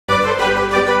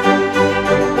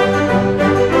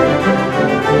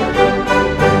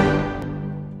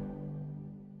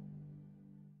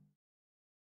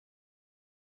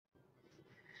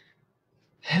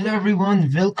Hello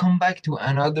everyone, welcome back to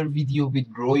another video with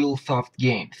Royal Soft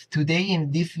Games. Today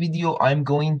in this video I'm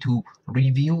going to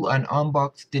review and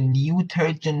unbox the new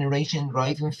third generation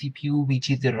Ryzen CPU,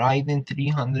 which is the Ryzen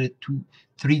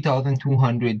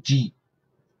 3200G.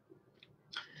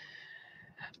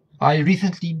 I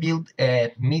recently built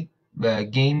a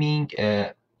mid-range gaming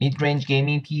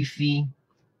PC,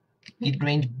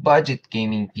 mid-range budget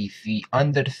gaming PC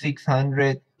under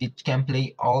 600. It can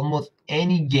play almost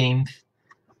any games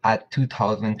at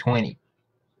 2020.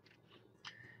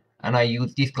 And I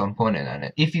use this component on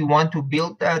it. If you want to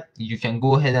build that, you can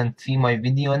go ahead and see my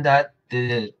video on that.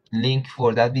 The link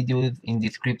for that video is in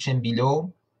description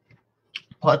below.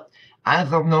 But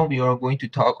as of now, we are going to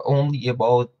talk only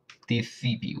about this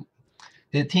CPU.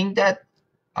 The thing that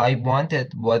I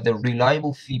wanted was a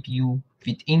reliable CPU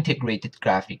with integrated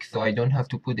graphics, so I don't have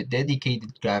to put a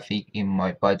dedicated graphic in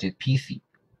my budget PC.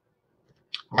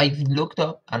 I looked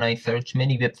up and I searched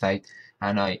many websites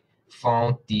and I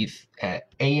found this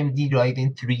AMD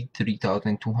Ryzen 3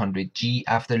 3200G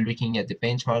after looking at the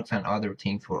benchmarks and other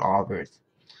things for hours.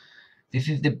 This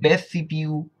is the best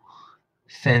CPU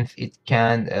since it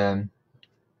can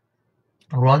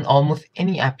run almost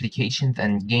any applications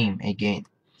and game again.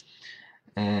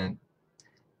 And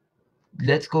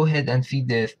let's go ahead and see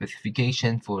the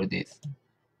specification for this.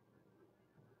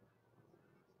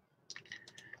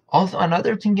 Also,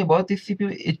 another thing about this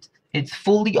CPU, it's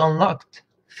fully unlocked.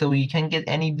 So you can get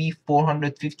any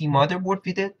B450 motherboard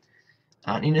with it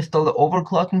and install the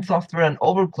overclocking software and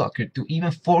overclock it to even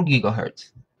 4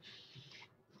 GHz.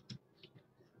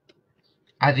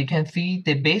 As you can see,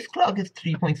 the base clock is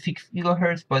 3.6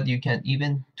 GHz, but you can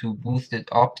even to boost it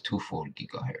up to 4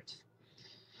 GHz.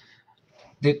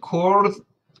 The cores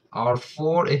are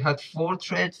 4, it has 4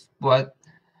 threads, but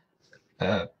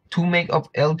 2 meg of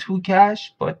L2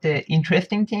 cache. But the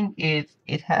interesting thing is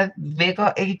it has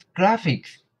Vega 8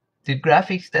 graphics, the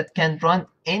graphics that can run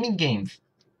any games,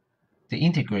 the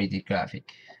integrated graphic.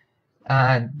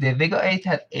 And the Vega 8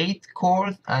 has 8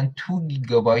 cores and 2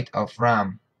 GB of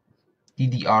RAM,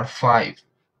 DDR5.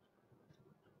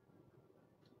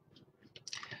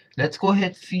 Let's go ahead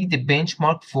and see the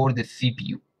benchmark for the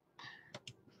CPU.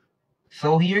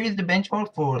 So here is the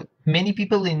benchmark for many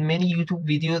people in many YouTube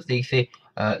videos. They say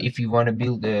if you want to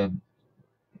build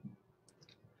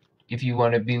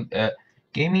a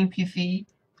gaming PC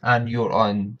and you're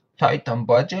on tight on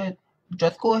budget,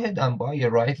 just go ahead and buy a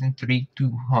Ryzen 3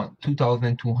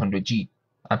 2200G.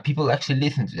 And people actually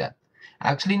listen to that.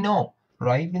 Actually, no,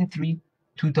 Ryzen 3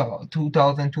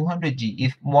 2200G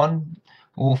is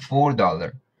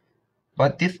 $104.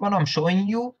 But this one I'm showing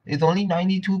you is only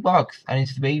 $92 and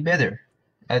it's way better.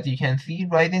 As you can see,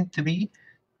 Ryzen 3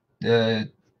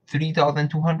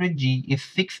 3200G is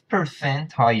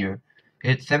 6% higher.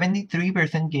 It's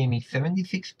 73% gaming,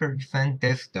 76%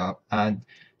 desktop, and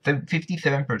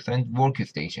 57%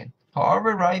 workstation.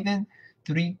 However, Ryzen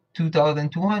 3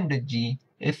 2200G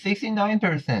is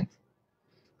 69%.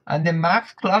 And the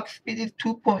max clock speed is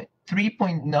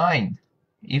 3.9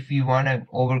 if you want to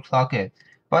overclock it.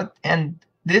 And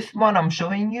this one I'm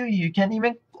showing you, you can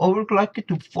even overclock it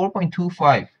to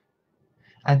 4.25.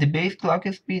 And the base clock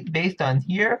speed based on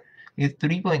here is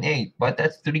 3.8, but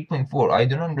that's 3.4. I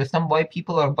don't understand why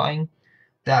people are buying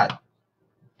that.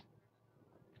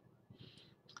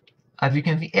 As you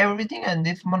can see, everything and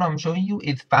this one I'm showing you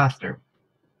is faster.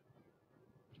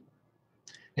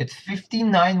 It's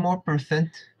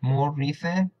 59% more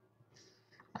recent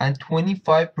and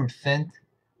 25%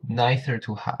 nicer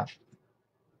to have.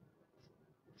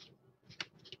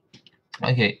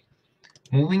 Okay,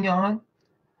 moving on.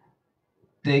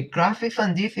 The graphics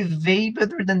on this is way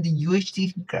better than the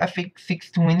UHD graphics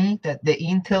 620 that the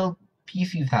Intel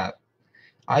PCs have.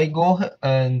 I go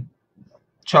and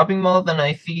shopping malls and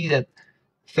I see that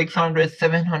 $600,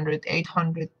 $700,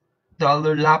 $800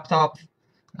 laptops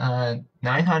and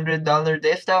 $900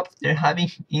 desktops, they're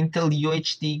having Intel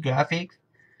UHD graphics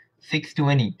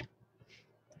 620.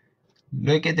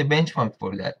 Look at the benchmark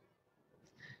for that.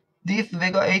 This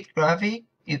Vega 8 graphic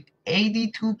is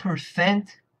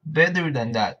 82% better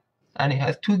than that, and it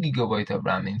has 2 GB of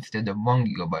RAM instead of 1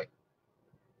 GB.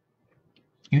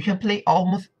 You can play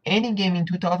almost any game in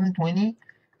 2020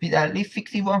 with at least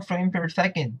 61 frames per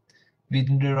second with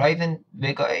the Ryzen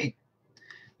Vega 8.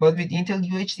 But with Intel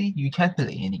UHD, you can't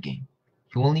play any game.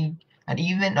 And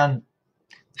even on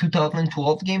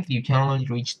 2012 games, you can only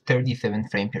reach 37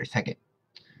 frames per second.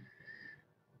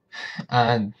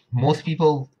 And most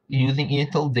people using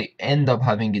Intel, they end up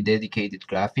having a dedicated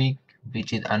graphic,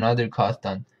 which is another cost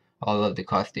on all of the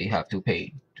costs they have to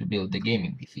pay to build the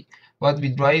gaming PC. But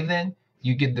with Ryzen,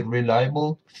 you get the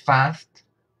reliable, fast,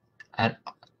 and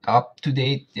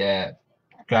up-to-date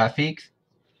graphics.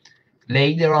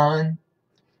 Later on,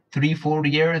 3-4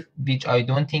 years, which I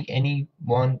don't think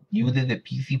anyone uses a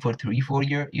PC for 3-4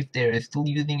 years. If they're still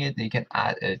using it, they can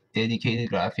add a dedicated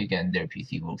graphic and their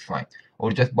PC works fine,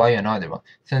 or just buy another one.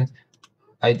 Since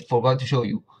I forgot to show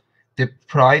you, the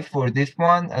price for this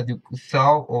one, as you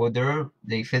saw over there,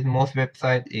 they said most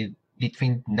website is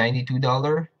between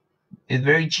 $92. It's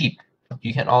very cheap.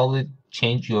 You can always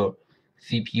change your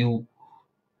CPU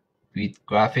with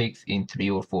graphics in 3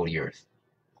 or 4 years.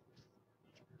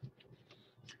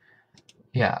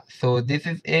 Yeah, so this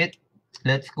is it.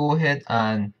 Let's go ahead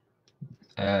and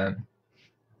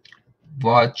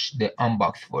watch the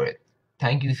unbox for it.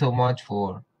 Thank you so much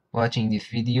for watching this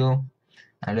video,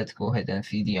 and let's go ahead and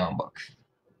see the unbox.